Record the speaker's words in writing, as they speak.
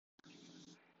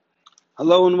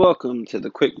Hello and welcome to the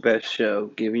Quick Best Show,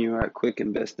 giving you our quick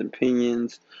and best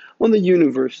opinions on the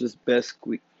universe's best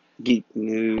geek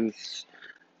news.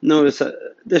 Notice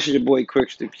this is your boy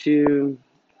Quickster Q.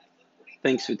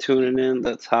 Thanks for tuning in.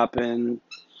 Let's hop in.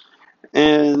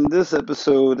 And this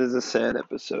episode is a sad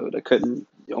episode. I couldn't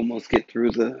almost get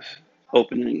through the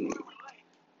opening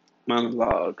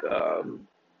monologue.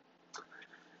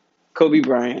 Kobe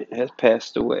Bryant has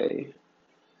passed away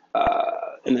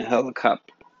in a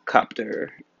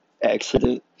helicopter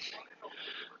accident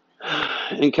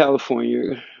in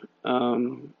California.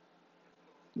 Um,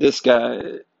 this guy,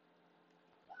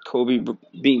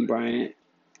 Bean Bryant,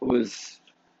 was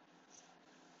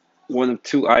one of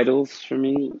two idols for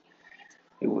me.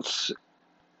 It was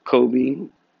Kobe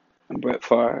and Brett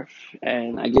Favre,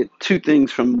 and I get two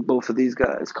things from both of these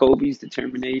guys: Kobe's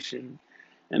determination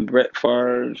and Brett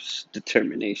Favre's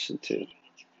determination too.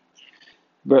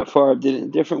 Brett Favre did it a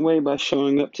different way by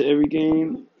showing up to every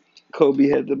game. Kobe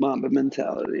had the Mamba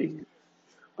mentality.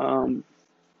 Um,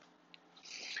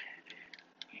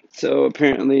 so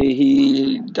apparently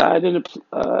he died in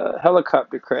a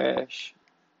helicopter crash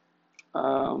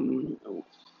um,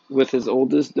 with his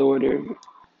oldest daughter,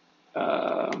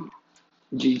 uh,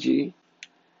 Gigi.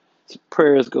 So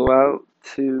prayers go out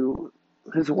to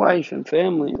his wife and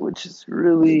family, which is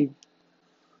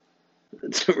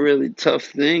it's a really tough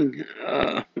thing.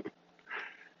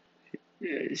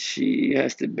 She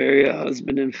has to bury a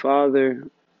husband and father.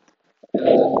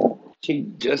 She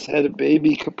just had a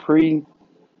baby, Capri,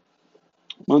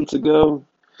 months ago.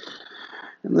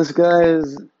 And this guy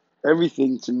is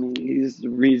everything to me. He's the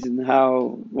reason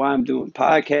why I'm doing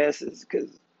podcasts is because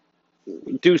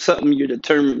do something you're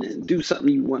determined in. Do something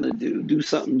you want to do. Do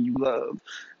something you love.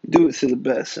 Do it to the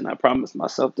best. And I promised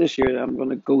myself this year that I'm going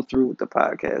to go through with the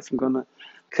podcast. I'm going to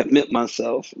commit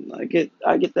myself. And I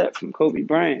get that from Kobe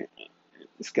Bryant.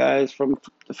 This guy is from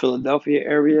the Philadelphia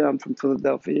area. I'm from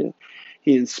Philadelphia.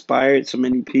 He inspired so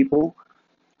many people.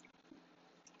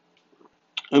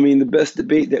 I mean, the best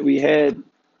debate that we had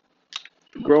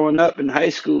growing up in high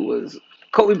school was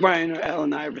Kobe Bryant or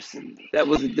Allen Iverson. That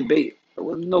was a debate. There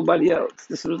was nobody else.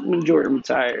 This was when Jordan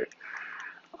retired.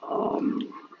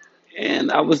 Um,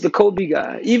 and I was the Kobe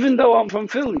guy, even though I'm from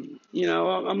Philly.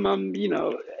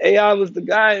 AI was the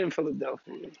guy in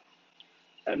Philadelphia.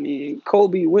 I mean,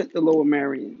 Kobe went to Lower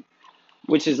Marion,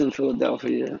 which is in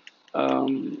Philadelphia.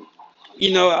 Um,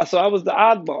 so I was the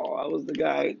oddball. I was the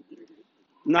guy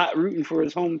not rooting for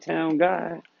his hometown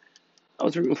guy. I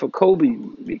was rooting for Kobe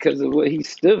because of what he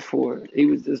stood for. He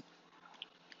was this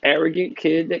arrogant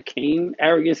kid that came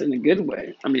arrogance in a good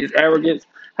way. I mean, it's arrogance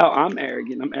how I'm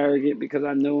arrogant. I'm arrogant because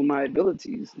I know my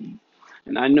abilities.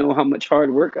 And I know how much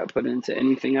hard work I put into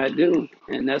anything I do.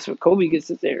 And that's what Kobe gets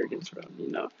his arrogance from.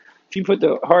 If you put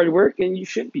the hard work in, you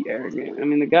should be arrogant. I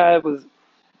mean, the guy was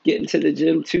getting to the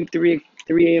gym 2, 3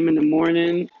 a.m. in the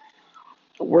morning,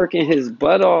 working his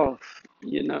butt off.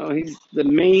 He's the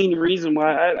main reason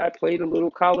why I played a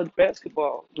little college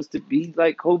basketball was to be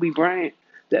like Kobe Bryant,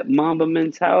 that Mamba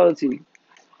mentality.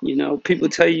 People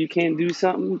tell you can't do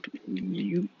something,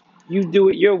 you do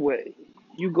it your way.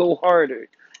 You go harder.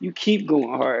 You keep going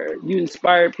hard. You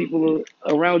inspire people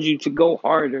around you to go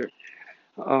harder.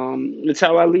 That's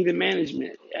how I lead in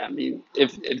management. I mean,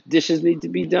 if dishes need to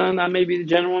be done, I may be the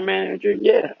general manager.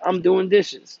 Yeah, I'm doing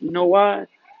dishes. You know why?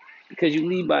 Because you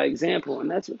lead by example, and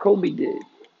that's what Kobe did.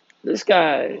 This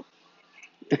guy,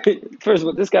 first of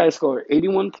all, this guy scored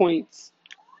 81 points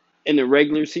in a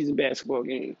regular season basketball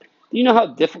game. Do you know how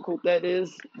difficult that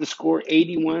is to score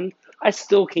 81? I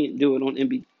still can't do it on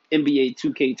NBA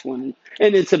 2K20,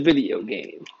 and it's a video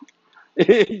game.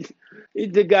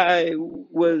 The guy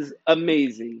was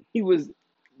amazing. He was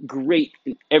great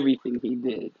in everything he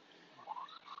did.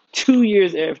 2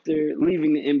 years after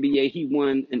leaving the NBA, he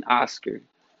won an Oscar.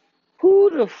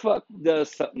 Who the fuck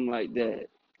does something like that?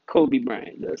 Kobe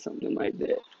Bryant does something like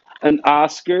that. An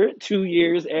Oscar 2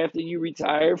 years after you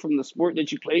retire from the sport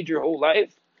that you played your whole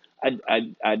life?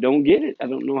 I don't get it. I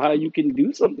don't know how you can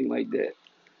do something like that.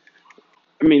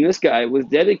 I mean, this guy was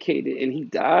dedicated and he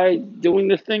died doing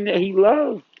the thing that he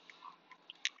loved,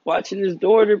 watching his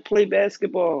daughter play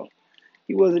basketball.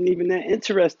 He wasn't even that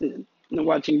interested in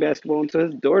watching basketball until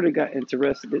his daughter got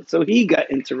interested. So he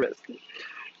got interested.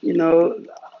 You know,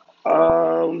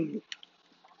 um,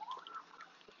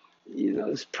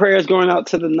 his prayers going out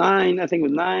to the nine. I think it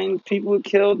was 9 people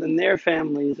killed and their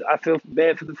families. I feel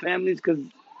bad for the families because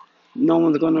no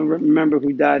one's going to remember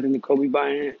who died in the Kobe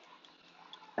Bryant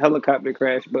helicopter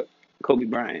crash, but Kobe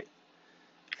Bryant.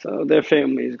 So their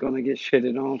family is going to get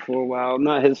shitted on for a while.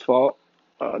 Not his fault,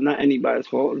 not anybody's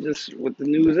fault. Just what the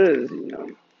news is.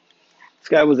 This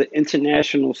guy was an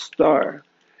international star.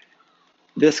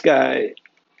 This guy,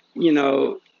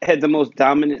 had the most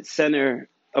dominant center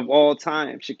of all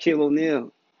time, Shaquille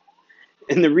O'Neal.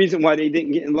 And the reason why they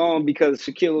didn't get along because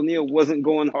Shaquille O'Neal wasn't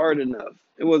going hard enough.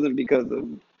 It wasn't because of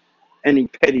any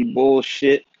petty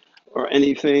bullshit or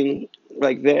anything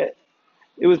like that.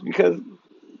 It was because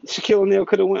Shaquille O'Neal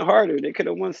could have went harder. They could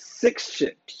have won 6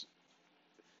 chips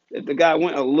if the guy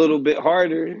went a little bit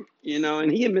harder,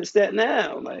 and he admits that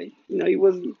now. Like, he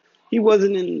wasn't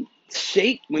in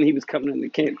shape when he was coming into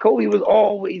camp. Kobe was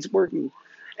always working.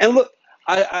 And look,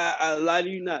 I lie to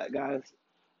you not, guys.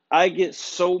 I get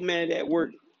so mad at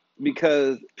work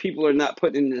because people are not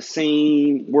putting in the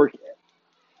same work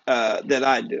that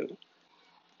I do.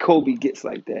 Kobe gets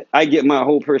like that. I get my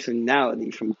whole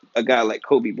personality from a guy like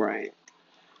Kobe Bryant.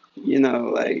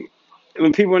 Like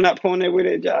when people are not pulling their weight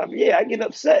at their job, yeah, I get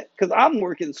upset because I'm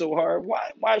working so hard.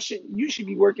 Why should you should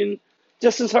be working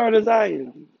just as hard as I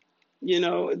am?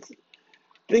 It's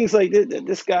things like this that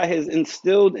this guy has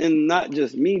instilled in not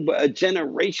just me, but a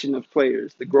generation of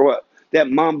players to grow up. That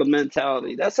Mamba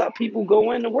mentality. That's how people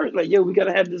go into work. Like, yo, we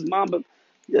gotta have this Mamba.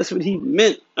 That's what he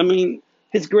meant. I mean,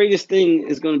 his greatest thing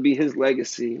is going to be his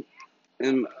legacy.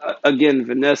 And again,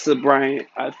 Vanessa Bryant,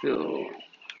 I feel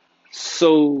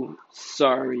so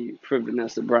sorry for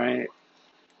Vanessa Bryant.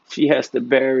 She has to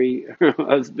bury her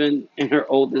husband and her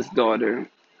oldest daughter.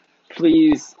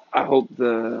 Please, I hope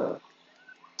the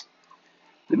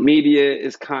media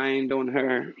is kind on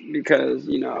her because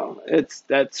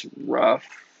that's rough.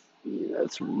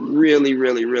 That's really,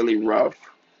 really, really rough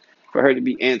for her to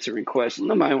be answering questions.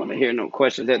 Nobody want to hear no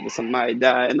questions after somebody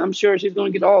died, and I'm sure she's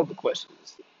going to get all the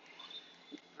questions.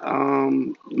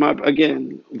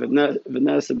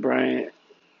 Vanessa Bryant,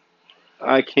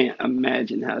 I can't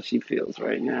imagine how she feels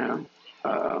right now.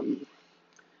 Um,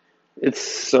 it's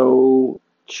so.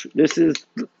 This is.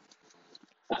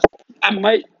 I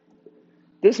might.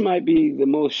 This might be the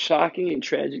most shocking and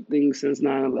tragic thing since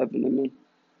 9/11 to me.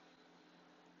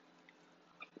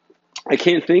 I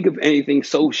can't think of anything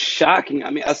so shocking.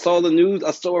 I mean, I saw the news. I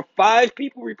saw 5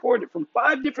 people reported from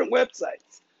 5 different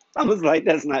websites. I was like,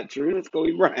 that's not true. That's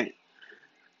Kobe Bryant.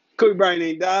 Kobe Bryant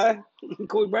ain't die.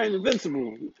 Kobe Bryant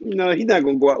invincible. He's not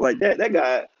gonna go out like that. That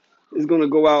guy is gonna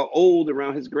go out old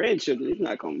around his grandchildren. He's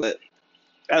not gonna let.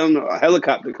 I don't know, a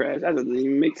helicopter crash. That doesn't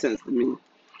even make sense to me.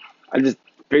 I just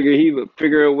figure he would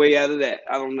figure a way out of that.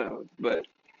 I don't know, but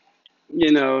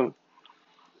you know,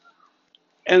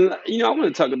 and I want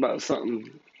to talk about something.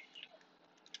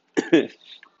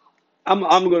 I'm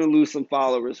going to lose some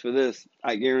followers for this.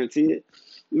 I guarantee it.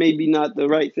 Maybe not the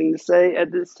right thing to say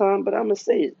at this time, but I'm gonna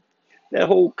say it. That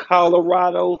whole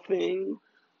Colorado thing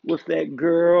with that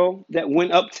girl that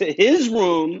went up to his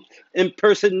room,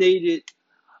 impersonated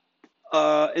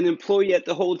an employee at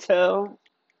the hotel,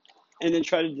 and then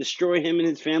tried to destroy him and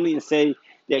his family and say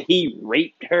that he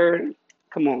raped her.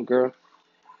 Come on, girl.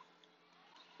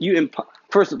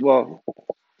 First of all,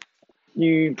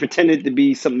 you pretended to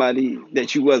be somebody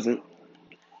that you wasn't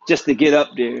just to get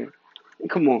up there.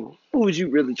 Come on, what was you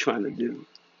really trying to do?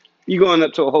 You going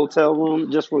up to a hotel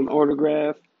room just for an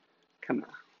autograph? Come on.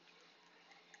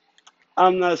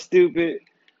 I'm not stupid.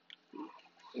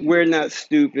 We're not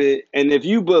stupid. And if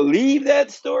you believe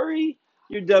that story,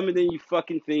 you're dumber than you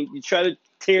fucking think. You try to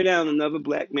tear down another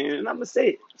black man, and I'm gonna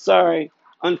say it. Sorry,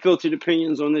 unfiltered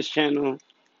opinions on this channel.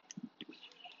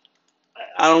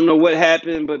 I don't know what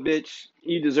happened, but bitch,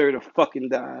 you deserve to fucking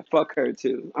die. Fuck her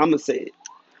too. I'm gonna say it.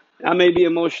 I may be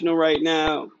emotional right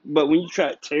now, but when you try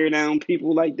to tear down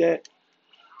people like that,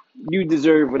 you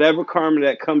deserve whatever karma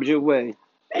that comes your way.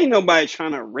 Ain't nobody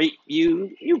trying to rape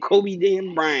you. You Kobe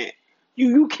damn Bryant.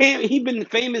 You can't. He been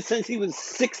famous since he was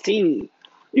 16.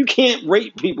 You can't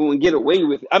rape people and get away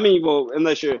with it. I mean, well,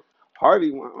 unless you're Harvey.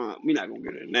 We're not gonna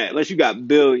get into that. Unless you got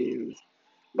billions.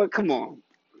 But come on,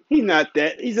 he's not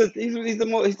that. He's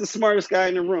the smartest guy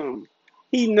in the room.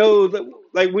 He knows that.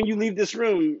 Like when you leave this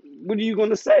room, what are you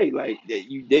gonna say? Like that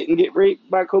you didn't get raped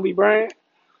by Kobe Bryant?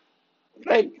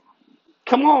 Like,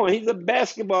 come on, he's a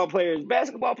basketball player.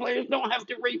 Basketball players don't have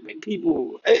to rape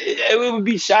people. It would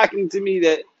be shocking to me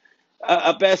that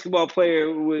a basketball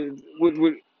player would.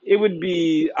 It would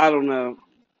be, I don't know.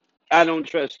 I don't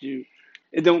trust you.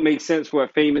 It don't make sense for a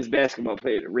famous basketball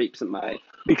player to rape somebody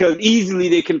because easily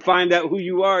they can find out who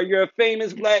you are. You're a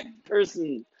famous black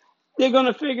person. They're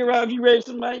gonna figure out if you raped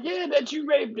somebody. Yeah, that you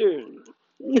raped her.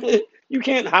 You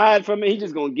can't hide from it. He's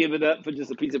just gonna give it up for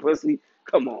just a piece of pussy.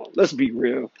 Come on, let's be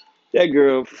real. That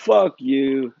girl, fuck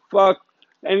you. Fuck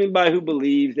anybody who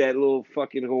believes that little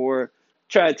fucking whore.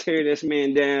 Try to tear this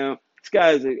man down. This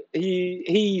guy's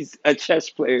he's a chess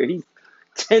player.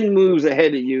 10 moves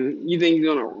ahead of you. You think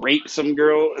you're going to rape some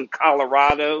girl in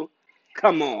Colorado?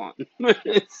 Come on.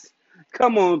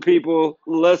 Come on, people.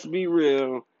 Let's be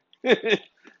real.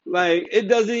 Like, it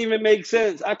doesn't even make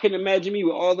sense. I can imagine me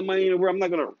with all the money in the world. I'm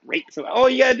not going to rape somebody. All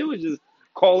you got to do is just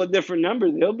call a different number.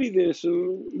 They'll be there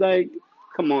soon. Like,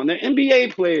 come on. They're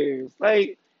NBA players.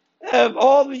 Like, of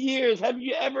all the years, have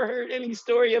you ever heard any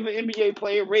story of an NBA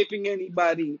player raping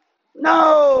anybody?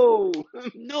 No.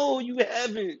 No, you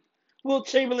haven't. Will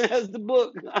Chamberlain has the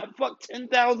book. I fucked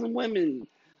 10,000 women.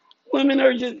 Women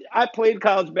are just, I played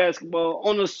college basketball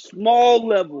on a small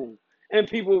level, and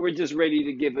people were just ready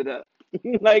to give it up.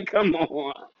 Like, come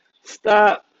on.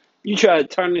 Stop. You try to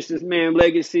tarnish this man's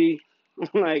legacy.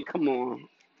 Like, come on.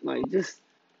 Like, just,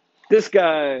 this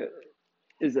guy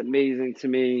is amazing to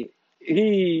me.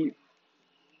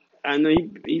 I know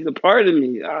he's a part of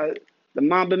me. The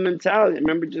Mamba mentality. I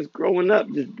remember just growing up,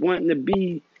 just wanting to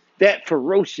be that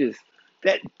ferocious,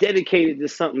 that dedicated to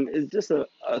something is just a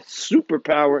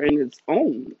superpower in its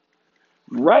own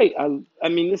right. I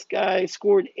mean, this guy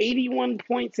scored 81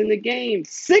 points in the game,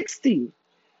 60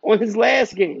 on his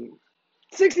last game,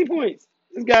 60 points.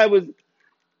 This guy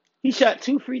he shot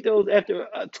two free throws after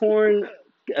a torn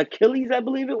Achilles, I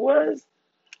believe it was.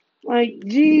 Like,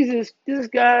 Jesus, this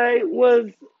guy was,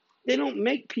 they don't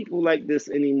make people like this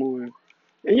anymore.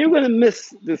 And you're going to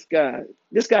miss this guy.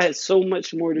 This guy has so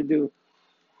much more to do.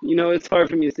 You know, it's hard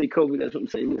for me to say Kobe. That's what I'm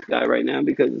saying this guy right now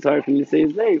because it's hard for me to say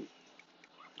his name.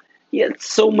 He had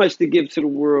so much to give to the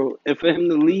world. And for him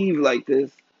to leave like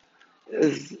this,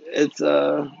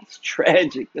 it's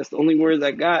tragic. That's the only words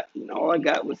I got. You know, all I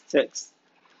got was texts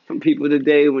from people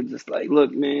today were just like,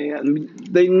 look, man,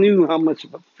 they knew how much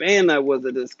of a fan I was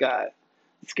of this guy.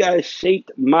 This guy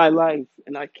shaped my life,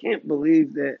 and I can't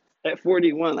believe that at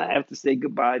 41 I have to say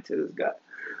goodbye to this guy.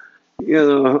 You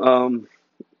know,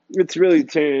 it's really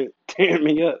tearing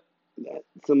me up that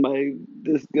somebody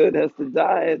this good has to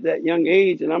die at that young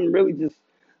age, and I'm really just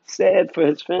sad for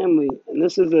his family. And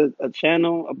this is a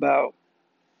channel about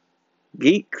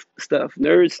geek stuff,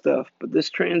 nerd stuff, but this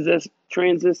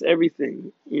transits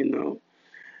everything. You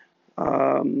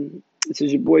know, this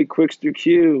is your boy Quickster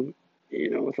Q. You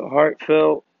know, with a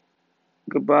heartfelt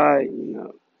goodbye. You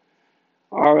know,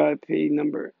 R.I.P.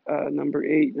 Number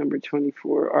 8, number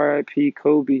 24. R.I.P.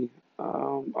 Kobe.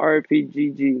 R.I.P.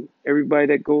 Gigi. Everybody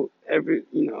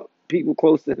that people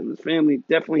close to him, his family,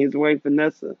 definitely his wife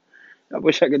Vanessa. I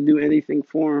wish I could do anything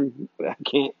for him, but I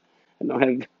can't. I don't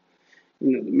have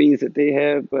the means that they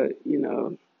have. But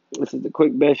this is the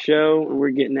Quick Best Show, and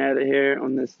we're getting out of here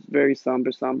on this very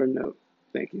somber note.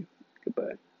 Thank you.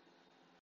 Goodbye.